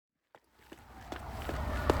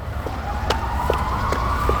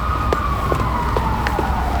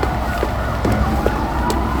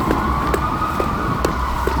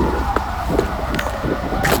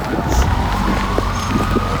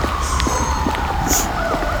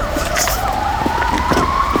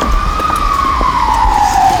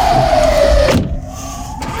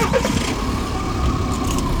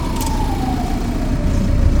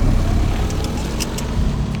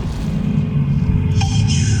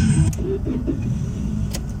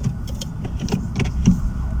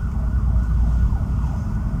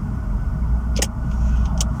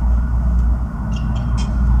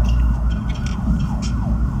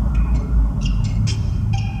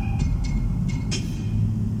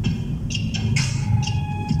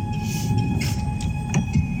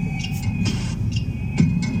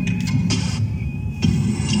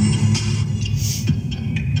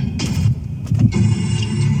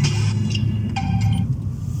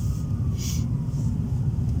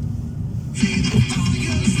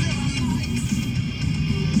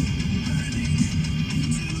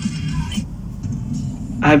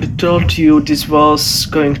I've told you this was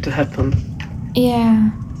going to happen.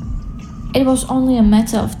 Yeah, it was only a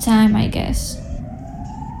matter of time, I guess.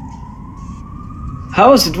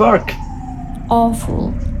 How does it work?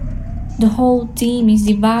 Awful. The whole team is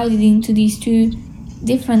divided into these two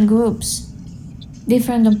different groups,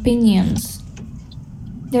 different opinions.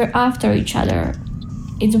 They're after each other.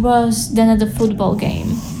 It's worse than at a football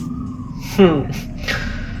game.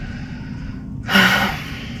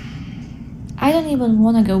 I don't even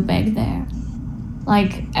want to go back there.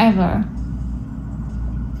 Like, ever.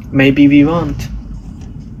 Maybe we won't.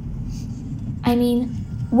 I mean,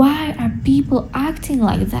 why are people acting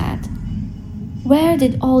like that? Where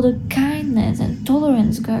did all the kindness and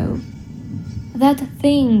tolerance go? That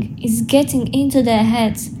thing is getting into their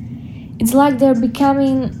heads. It's like they're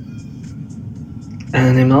becoming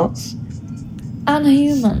Animals?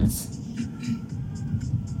 unhumans.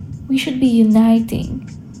 We should be uniting,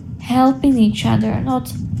 helping each other,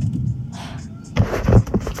 not.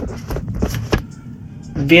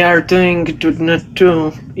 We are doing it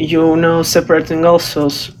too, separating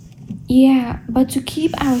ourselves. Yeah, but to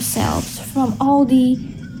keep ourselves from all the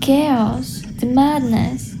chaos, the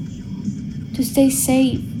madness, to stay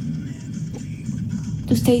safe,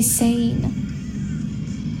 to stay sane.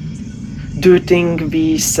 Do you think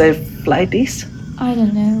we safe like this? I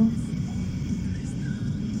don't know.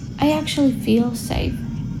 I actually feel safe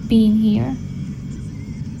being here.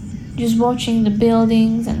 Just watching the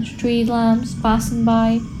buildings and street lamps passing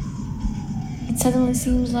by, it suddenly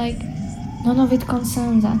seems like none of it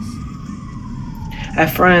concerns us. A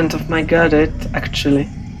friend of mine got it, actually.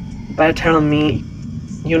 By telling me,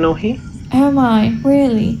 you know he? Am I?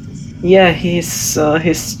 Really? Yeah,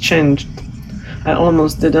 he's changed. I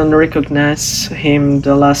almost didn't recognize him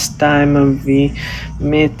the last time we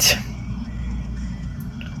met.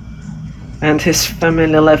 And his family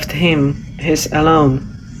left him. He's alone.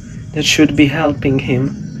 That should be helping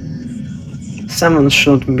him. Someone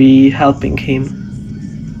should be helping him.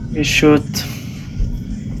 We should.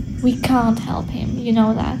 We can't help him, you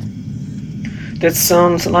know that. That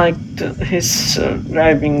sounds like he's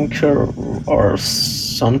driving or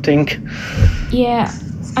something. Yeah,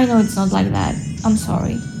 I know it's not like that. I'm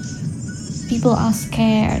sorry. People are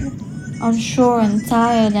scared, unsure and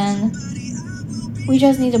tired, and we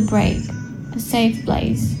just need a break, a safe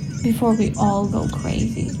place, before we all go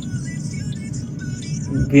crazy.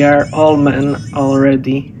 We are all men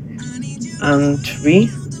already. And we?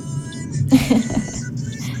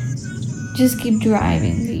 Just keep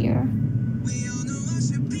driving, dear.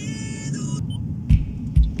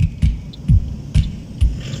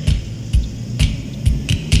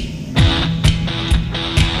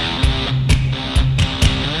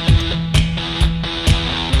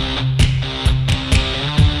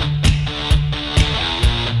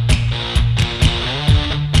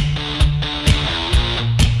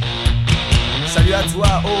 Salut à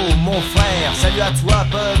toi, oh mon frère, salut à toi,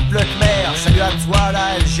 peuple khmer, salut à toi,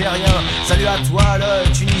 l'Algérien, salut à toi,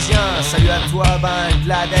 le Tunisien, salut à toi,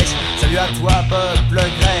 Bangladesh, salut à toi, peuple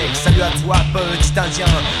grec, salut à toi, petit Indien,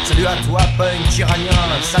 salut à toi, punk iranien,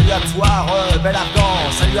 salut à toi, rebelle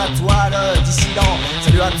afghan, salut à toi, le dissident,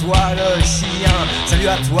 salut à toi, le chilien, salut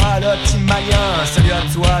à toi, le petit malien, salut à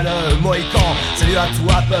toi, le mohican, salut à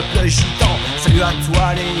toi, peuple gitan, salut à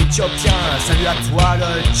toi, les éthiopiens, salut à toi,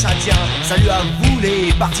 le tchadien, salut à vous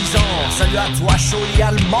les partisans, salut à toi Choli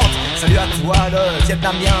allemande, salut à toi le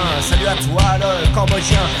vietnamien, salut à toi le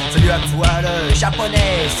cambodgien, salut à toi le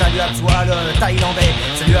japonais, salut à toi le thaïlandais,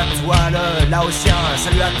 salut à toi le laotien,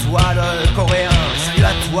 salut à toi le coréen, salut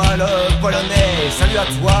à toi le polonais, salut à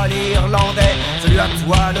toi l'irlandais, salut à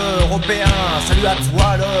toi l'européen, salut à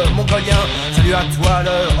toi le mongolien, salut à toi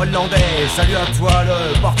le hollandais, salut à toi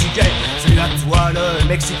le portugais, salut à toi le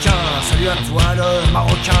mexicain, salut à toi le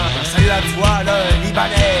marocain, salut à toi le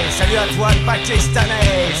libanais, salut à toi le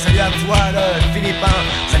pakistanais, salut à toi le philippin,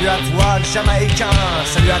 salut à toi le jamaïcain,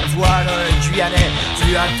 salut à toi le guyanais,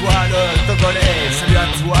 salut à toi le togolais, salut à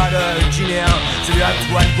toi le guinéen, salut à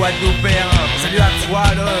toi le guadeloupéen, salut à toi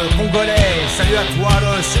le congolais, salut à toi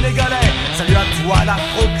le sénégalais, salut à toi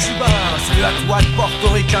l'afro-cubain, salut à toi le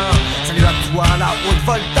portoricain, salut à toi la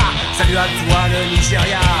Haute-Volta, salut à toi le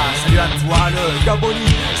Nigeria, salut à toi le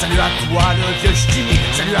Gaboni, salut à toi le vieux ch'ti,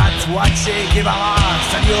 salut à toi Che Guevara,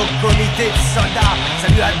 salut au comité de soldats,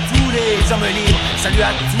 salut à tous les hommes libres, salut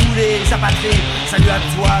à tous les apatrides, salut à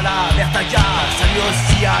toi la Vertaga, salut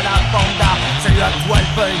aussi à la Panda, salut à toi le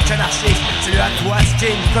punk anarchiste, salut à toi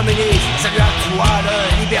skin communiste, salut à toi le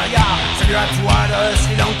Liberia, salut à toi le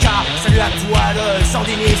Sri Lanka, salut à toi le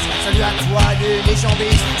sandinistes. Salut à toi les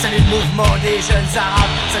jambistes. Salut le mouvement des jeunes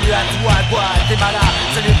arabes. Salut à toi Guatemala.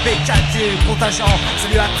 Salut le Pékin du contingent.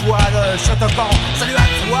 Salut à toi le Shotokan. Salut à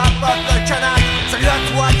toi peuple kanak. Salut à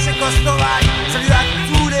toi Tchécoslovaque. Salut à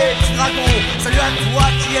tous les petits dragons. Salut à toi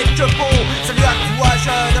qui est que bon. Salut à toi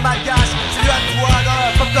jeune malgache. Salut à toi le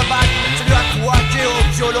peuple bac. Salut à toi qui est au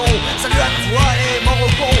violon. Salut à toi les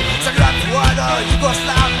Morocco. Salut à toi le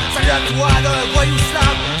Yougoslave. Salut à toi le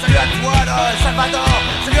Voyouslave. Salut à toi le Salvador.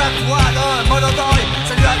 Salut à toi le Monodoy.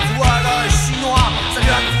 Salut à toi le Chinois.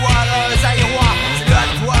 Salut à toi le Zaïrois. Salut à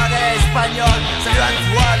toi l'Espagnol. Salut à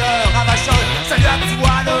toi le Ravachol. Salut à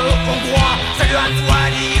toi le Hongrois. Salut à toi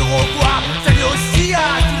l'Iroquois. Salut aussi à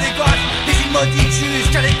tous les Goths, des îles maudites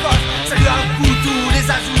jusqu'à l'Écosse. Salut à Poutou, les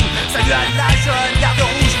Azous. Salut à la jeune garde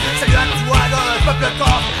rouge. Salut à toi le peuple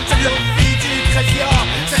corse. Salut aux filles du Crédit.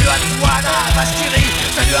 Salut à toi la vache qui rit.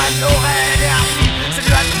 Salut à Laurel et Arthur.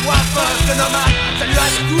 Salut à toi peuple nomade. Salut à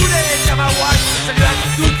tous les Kamawats. Salut à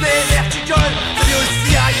toutes les verticoles. Salut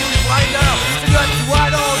aussi à Yul Brynner. Salut à toi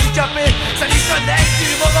l'handicapé. Salut jeunesse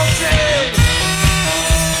du monde entier.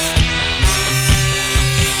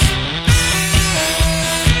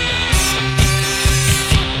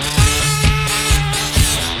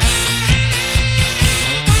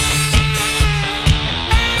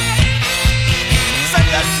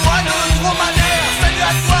 Salut à toi le dromadaire. Salut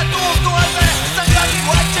à toi tonton Albert. Salut à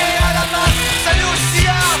toi qui est à la main. Salut aussi à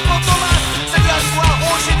Fantomas. Salut à toi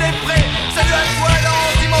Roger Després. Salut à toi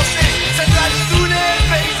l'endimanché. Salut à tous les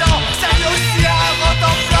paysans. Salut aussi à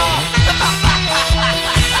Rotenplan.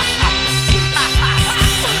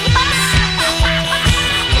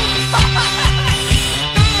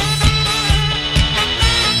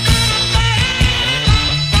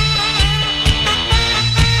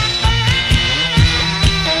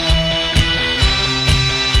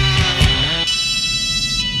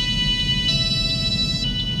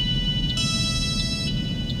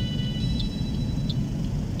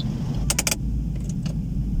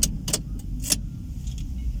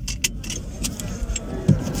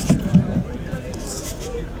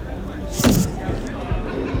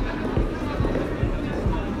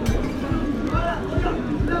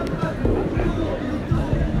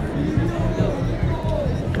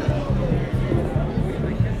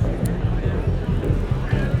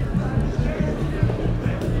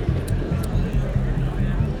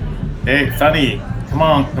 Hey, Fanny, come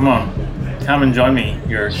on. Come and join me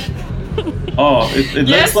here. Oh, it Yes.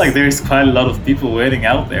 looks like there's quite a lot of people waiting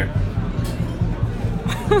out there.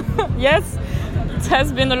 Yes, it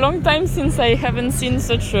has been a long time since I haven't seen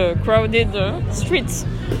such a crowded streets.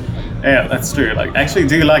 Yeah, that's true. Like, actually,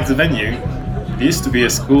 do you like the venue? It used to be a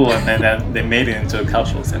school, and then they made it into a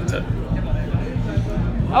cultural center.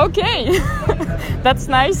 Okay, that's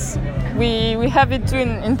nice. We have it too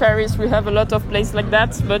in Paris. We have a lot of places like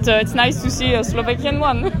that, but it's nice to see a Slovakian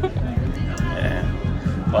one. Yeah.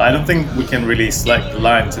 Well, I don't think we can really select the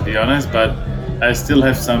line, to be honest, but I still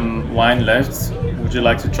have some wine left. Would you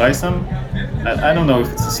like to try some? I don't know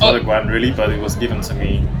if it's a Slovak wine really, but it was given to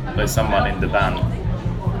me by someone in the band.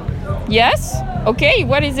 Yes. Okay.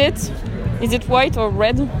 What is it? Is it white or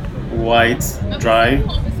red? White, dry.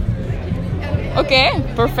 Okay.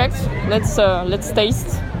 Perfect. Let's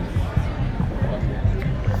taste.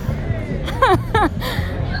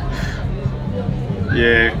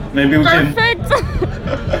 Yeah, maybe we can. Perfect.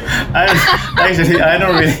 I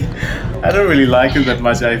don't really like it that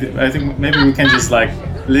much. I think maybe we can just like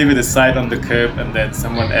leave it aside on the curb, and then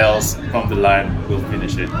someone else from the line will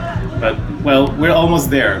finish it. But well, we're almost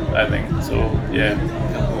there, I think. So yeah,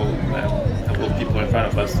 a couple of people in front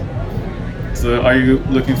of us. So are you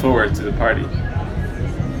looking forward to the party?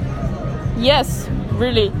 Yes,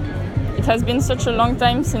 really. It has been such a long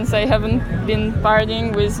time since I haven't been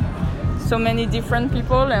partying with so many different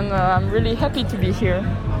people, and I'm really happy to be here.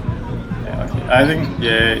 Yeah, okay. I think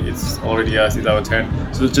it's already us. It's our turn.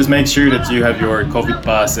 So just make sure that you have your COVID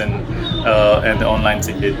pass and the online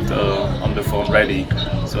ticket on the phone ready,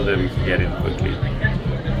 so that we can get in quickly.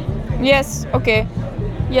 Yes, okay.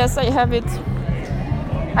 Yes, I have it.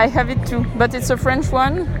 I have it too, but it's a French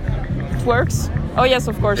one. It works. Oh yes,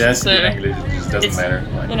 of course. Yes, it's, in English. It just doesn't it's, matter.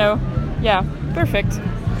 You know, yeah, perfect.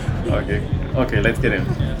 Okay, let's get in.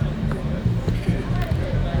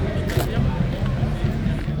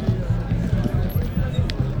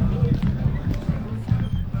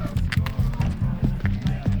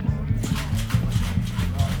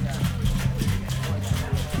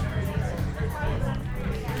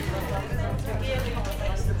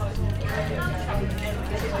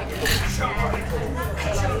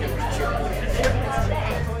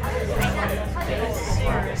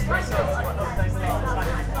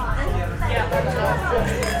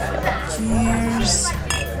 Cheers.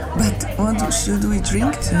 But what should we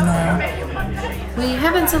drink to now? We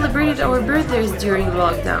haven't celebrated our birthdays during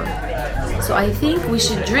lockdown, so I think we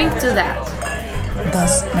should drink to that.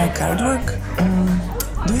 Does my card work?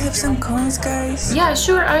 Do you have some coins, guys? Yeah,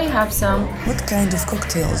 sure, I have some. What kind of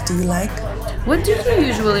cocktails do you like? What do you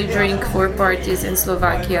usually drink for parties in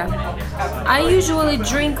Slovakia? I usually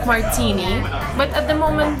drink martini, but at the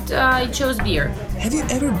moment I chose beer. Have you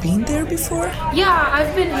ever been there before? Yeah,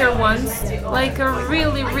 I've been here once, like a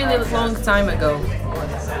really, really long time ago.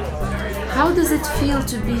 How does it feel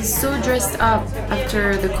to be so dressed up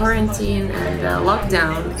after the quarantine and the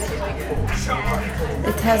lockdown?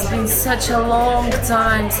 It has been such a long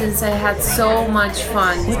time since I had so much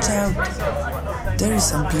fun. Watch out. There is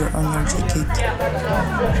some beer on your jacket.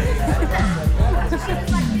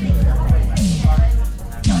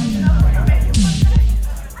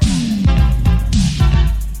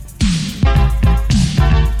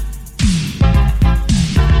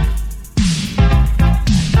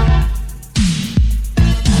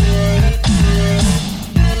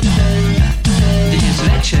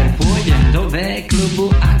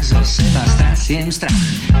 Klubu, ak zo seba strasiem strach.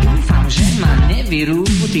 Dúfam, že ma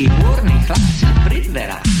nevyrúbu tí búrni chlapci pri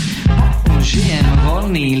dverách. Použijem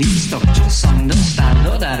voľný lístok, čo som dostal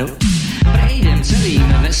do daru. Prejdem celým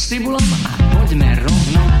vestibulom a poďme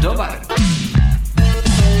rovno do baru.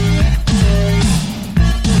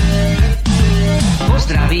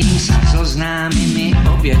 Pozdravím sa so známymi,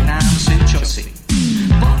 objednám si čosi.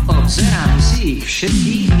 Poobzerám si ich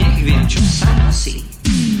všetkých, nech viem, čo sa nosí.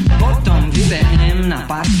 Potom vybehnem na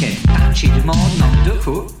parke tančiť v módnom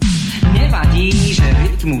duchu. Nevadí, že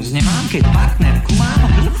rytmus nemám, keď partnerku mám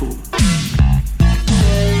hluchú.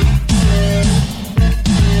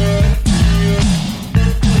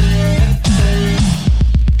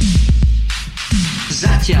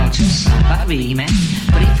 Zatiaľ, čo sa bavíme,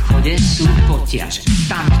 pri vchode sú potiaže.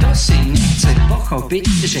 Tam, kto si nechce pochopiť,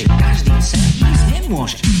 že každý sem ísť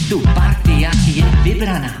nemôže. Tu partia je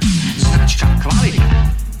vybraná, značka kvalita.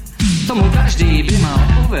 Tomu každý by mal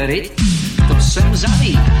uveriť, kto sem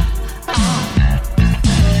zavíta.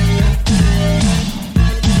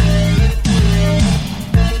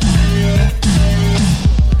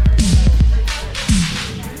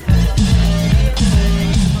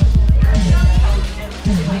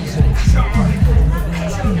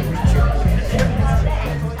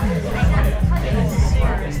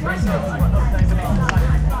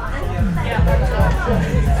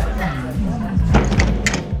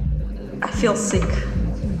 I feel sick.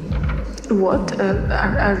 What?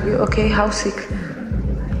 Are you okay? How sick?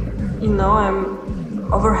 You know, I'm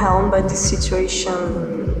overwhelmed by this situation.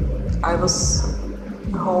 I was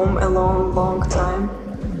home alone long time.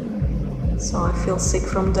 So I feel sick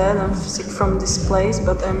from that. I'm sick from this place,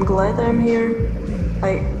 but I'm glad I'm here.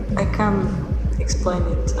 I can't explain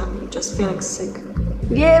it. I'm just feeling sick.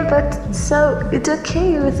 Yeah, but so it's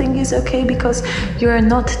okay. Everything is okay because you are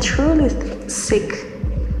not truly sick.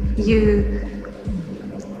 You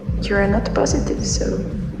are not positive, so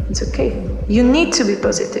it's okay. You need to be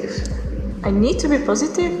positive. I need to be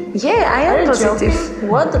positive? Yeah, I am positive. Joking?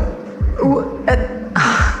 What?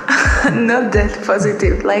 Not that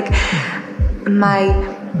positive. Like my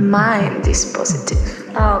mind is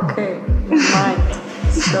positive. Ah, okay. Mind.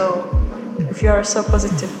 So, if you are so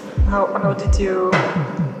positive, how did you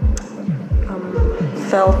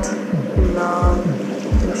felt in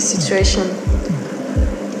this situation?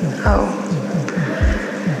 Oh,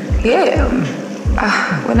 yeah.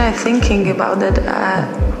 When I'm thinking about it, I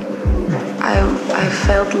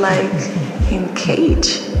felt like in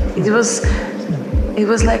cage. It was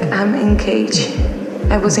like I'm in cage.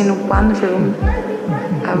 I was in one room.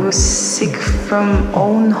 I was sick from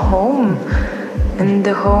own home, and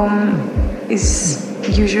the home is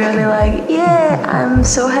usually like, yeah, I'm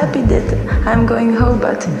so happy that I'm going home,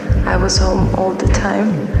 but I was home all the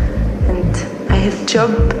time, and I have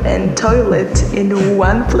job and toilet in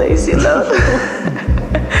one place, you know.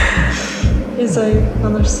 Yes, I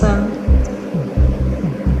understand.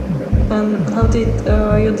 And how did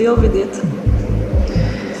you deal with it?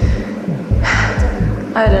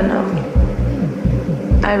 I don't know.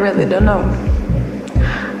 I really don't know.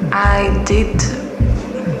 I did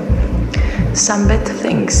some bad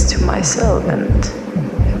things to myself, and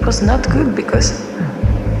it was not good because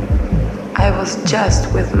I was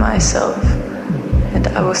just with myself and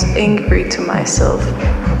I was angry to myself.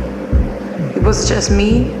 It was just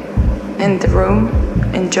me and the room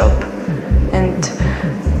and job, and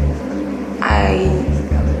I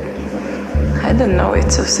don't know,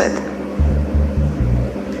 it's so sad.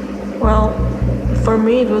 Well, for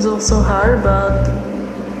me it was also hard, but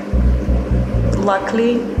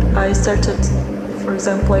luckily I started, for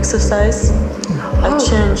example, exercise. I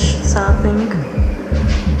changed something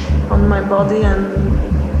on my body and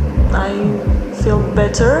I feel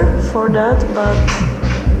better for that, but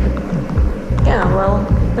yeah, well,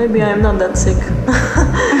 maybe I'm not that sick.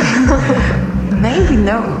 Maybe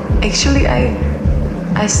no. Actually,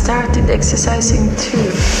 I started exercising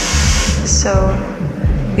too. So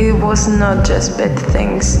it was not just bad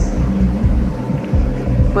things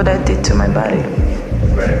what I did to my body.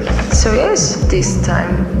 So yes, this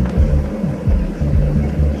time.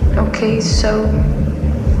 Okay, so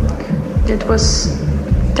that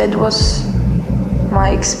was my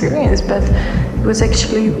experience, but it was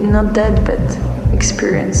actually not that bad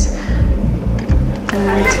experience.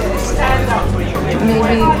 And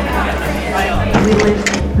maybe we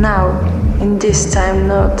live now in this time,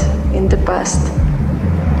 not in the past.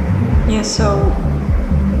 Yeah, so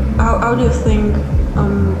how do you think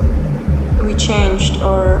we changed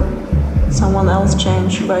or someone else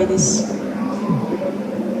changed by this?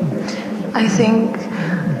 I think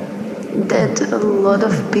that a lot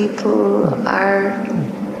of people are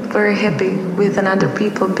very happy with another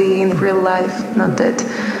people being in real life, not that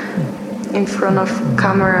in front of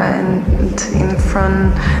camera and in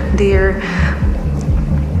front their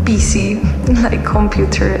PC, like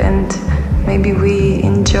computer, and maybe we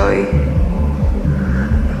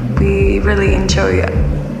really enjoy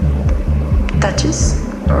touches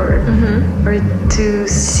or to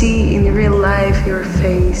see in real life your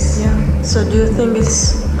face. Yeah. So do you think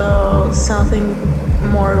it's something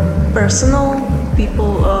more personal,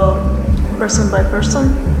 people, person by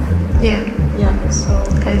person? Yeah. Yeah. So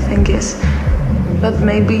I think yes, but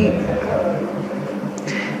maybe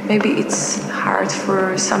it's hard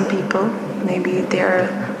for some people. Maybe they're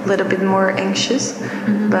a little bit more anxious,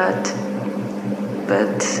 but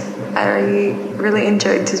I really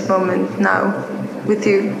enjoyed this moment now with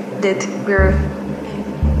you, that we're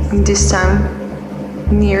in this time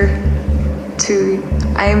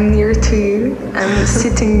I am near to you, I'm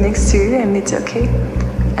sitting next to you, and it's okay,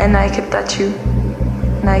 and I can touch you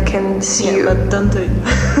and I can see you. But don't do it.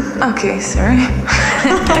 Okay, sorry.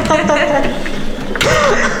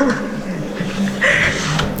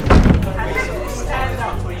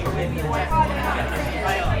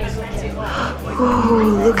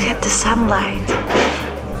 Ooh, look at the sunlight.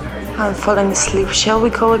 I'm falling asleep. Shall we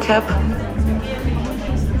call a cab?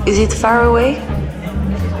 Is it far away?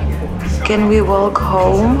 Can we walk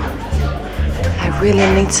home? I really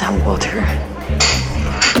need some water.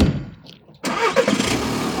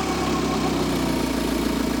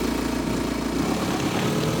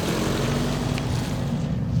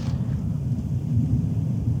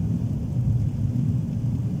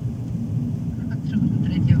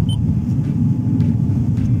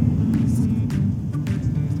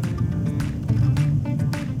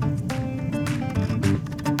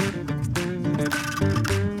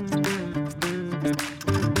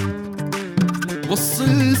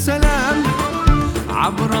 وصل سلام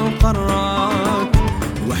عبر القارات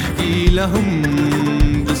واحكي لهم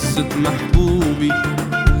قصة محبوبي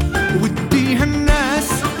وديها الناس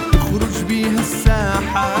اخرج بيها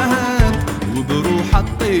الساحات وبروح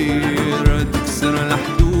الطير تكسر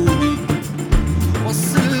لحدودي.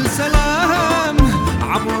 وصل سلام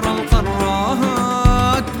عبر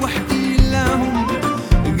القارات واحكي لهم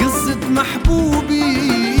قصة محبوبي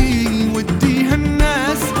وديها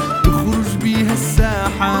الناس بيها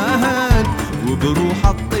الساحات وبروح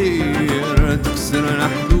الطير تكسر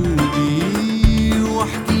حدودي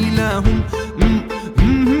واحكي لهم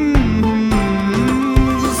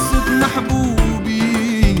قصة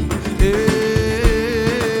محبوبي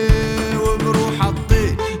وبروح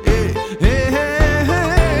الطير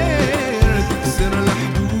تكسر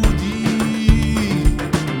حدودي.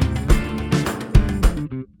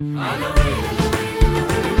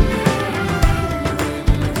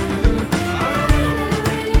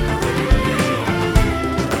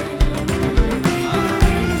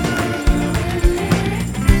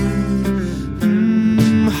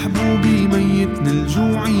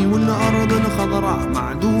 الجوعي والأرض الخضراء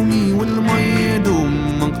معدومي والمي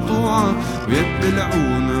دوم مقطوعة ويد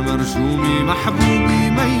العون مرشومي. محبوبي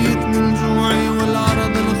ميت من الجوعي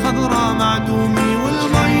والأرض الخضراء معدومي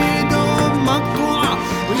والمي دوم مقطوعة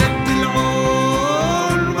ويد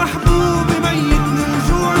العون. محبوبي ميت من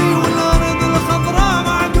الجوعي والأرض الخضراء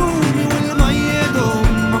معدومي والمي دوم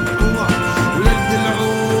مقطوعة ويد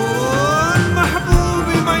العون.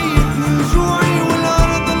 محبوبي ميت من الجوعي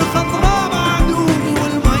والأرض الخضراء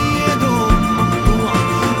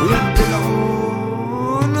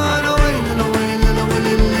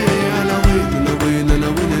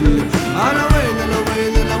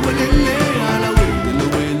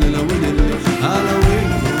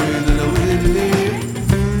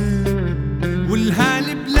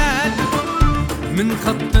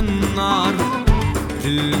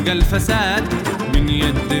الفساد من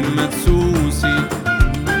يد المدسوسي،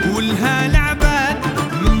 والهالعباد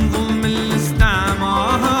من ظلم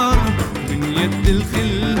الاستعمار من يد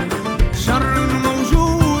الخل شر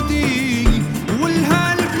موجودي،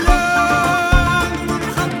 والهالبلاد من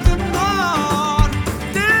خط النار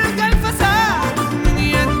تلقى الفساد من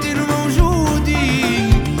يد الموجودي،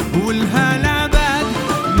 والهالعباد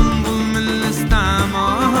من ظلم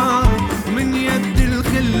الاستعمار من يد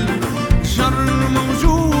الخل شر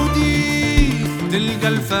موجودي، تلقى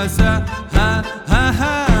الفساد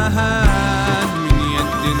من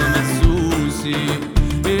يد المدسوسي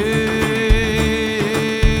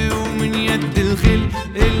ومن يد الخل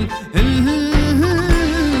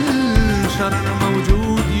شر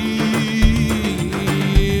موجودي.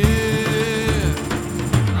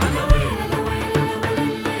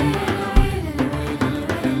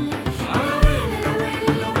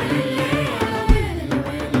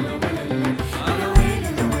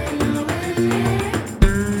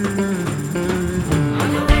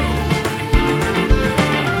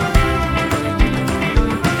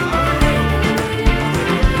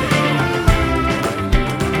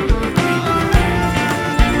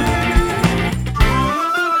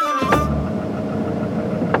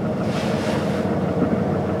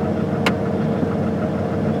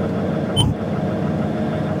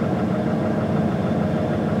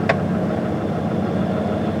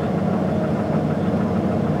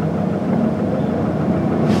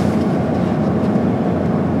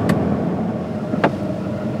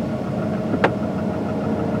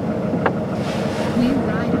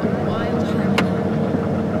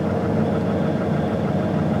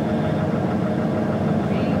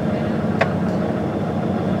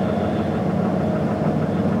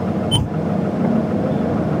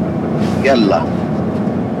 Yalla.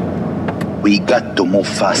 We got to move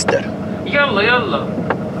faster. Yalla.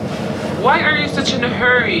 Why are you such in a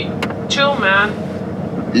hurry? Chill, man.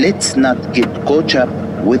 Let's not get caught up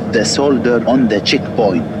with the soldier on the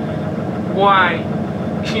checkpoint. Why?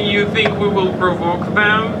 You think we will provoke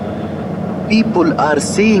them? People are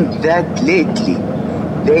saying that lately.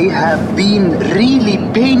 They have been really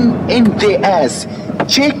pain in the ass.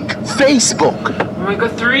 Check Facebook. Oh my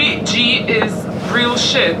god, 3G is real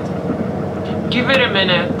shit. Give it a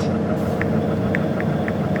minute.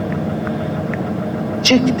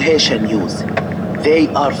 Check Haitian news. They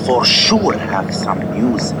are for sure have some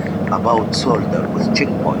news about soldier with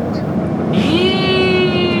checkpoint.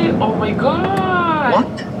 Oh my god.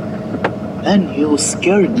 What? Man, you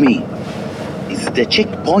scared me. Is the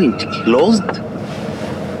checkpoint closed?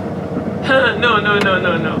 No.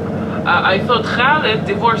 I thought Khaled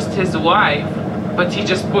divorced his wife, but he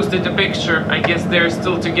just posted a picture. I guess they're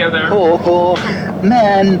still together. Oh,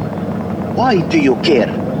 man. Why do you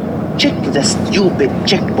care? Check the stupid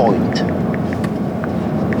checkpoint.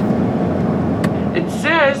 It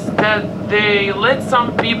says that they let some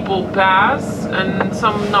people pass and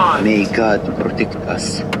some not. May God protect us.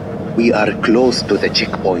 We are close to the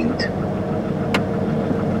checkpoint.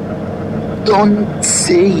 Don't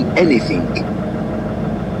say anything.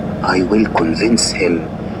 I will convince him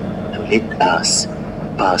to let us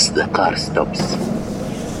pass the car stops.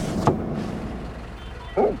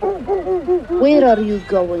 Where are you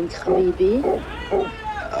going, Habibi?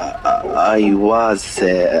 I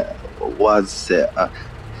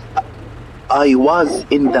was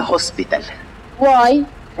in the hospital. Why?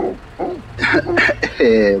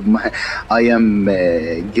 I am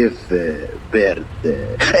give birth.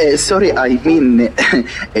 Sorry, I mean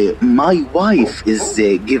my wife is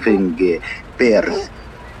giving birth.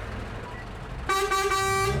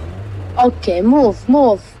 Okay, move.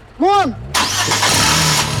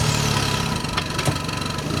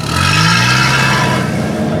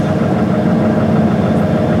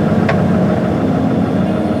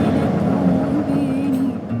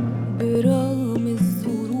 برغم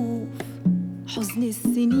الظروف حزن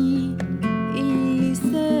السنين اللي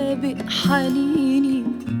سابق حنيني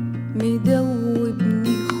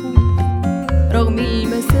مدوبني خوف رغم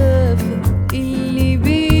المسافة اللي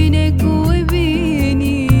بينك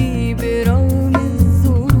وبيني برغم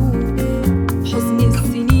الظروف حزن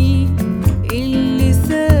السنين اللي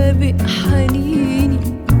سابق حنيني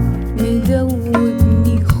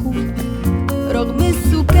مدوبني خوف رغم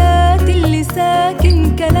السكات اللي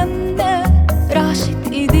ساكن كلامنا رعشة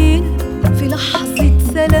ايدينا في لحظة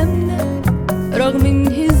سلامنا رغم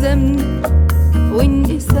انهزامنا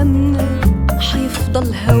وانقسامنا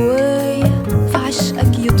حيفضل هوايا في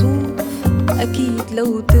عشقك يطوف اكيد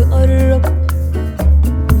لو تقرب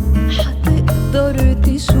حتقدر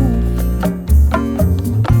تشوف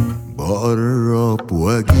بقرب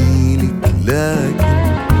واجيلك لكن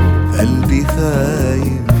قلبي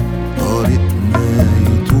خايف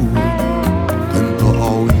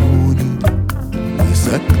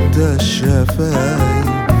الشفايف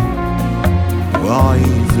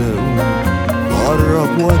وعايز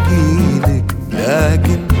اقرب واجيلك،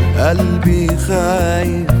 لكن قلبي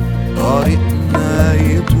خايف طريقنا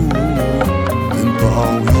يطول انت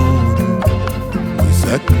عيوني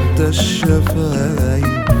وسكتة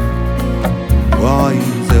الشفايف.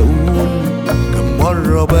 وعايز اقول كم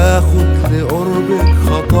مرة باخد لقربك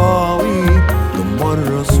خطاوي، كم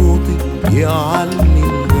مرة صوتي يعلي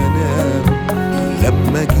الغنام،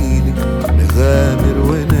 لما اجيلك نغامر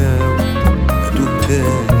وناوي اتوه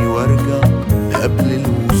تاني وارجع قبل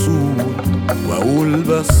الوصول، واقول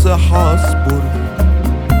بس هصبر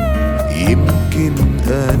يمكن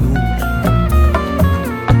انول.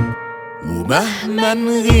 ومهما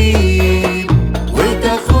نغيب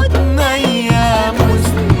وتاخدنا ايام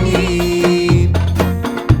وسنين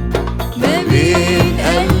ما بين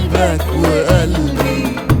قلبك وقلبي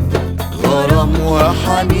غرام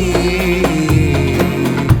وحنين،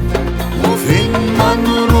 وفين ما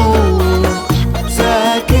نروح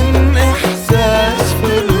ساكن احساس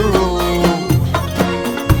في الروح،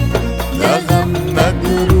 نغم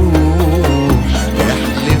مجروح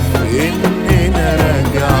نحلف اننا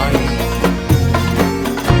راجعين.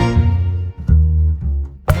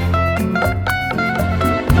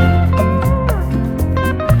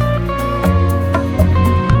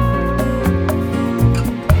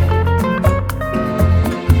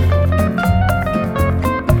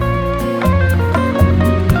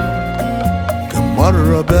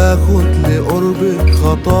 مرة باخد لقربك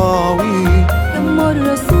خطاوي، كم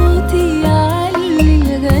مرة صوتي يعلي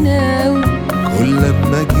الغناوي، كل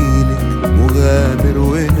لما اجيلك مغامر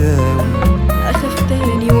وناوي أخاف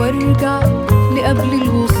تاني وارجع لقبل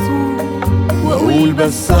الوصول، واقول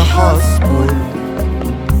بس هصبر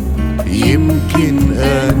يمكن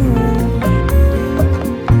انول.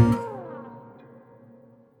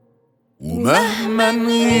 ومهما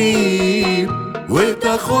نغيب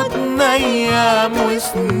وتاخدنا ايام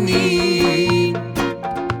وسنين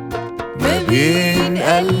ما بين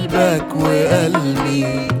قلبك وقلبي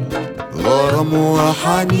غرام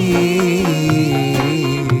وحنين،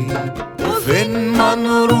 وفين ما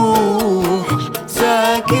نروح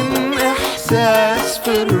ساكن احساس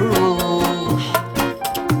في الروح،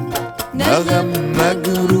 نغم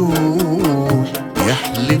مجروح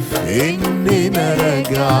يحلف اننا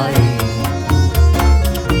راجعين.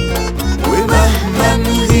 ومهما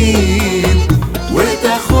نغيب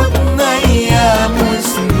وتاخدنا ايام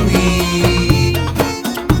وسنين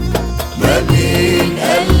ما بين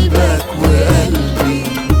قلبك وقلبي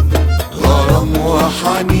غرام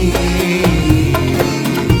وحنين،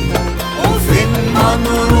 وفين ما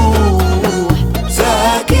نروح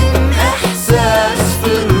ساكن احساس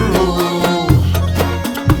في الروح،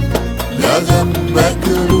 نغم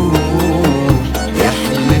مجروح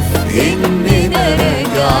يحلف اننا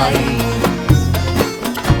راجعين.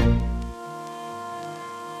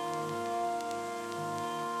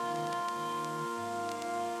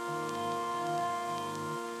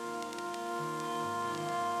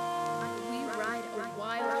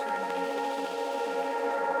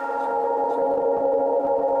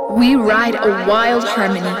 We ride a wild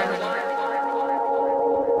harmony.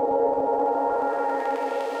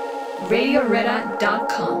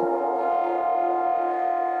 RadioRedA.com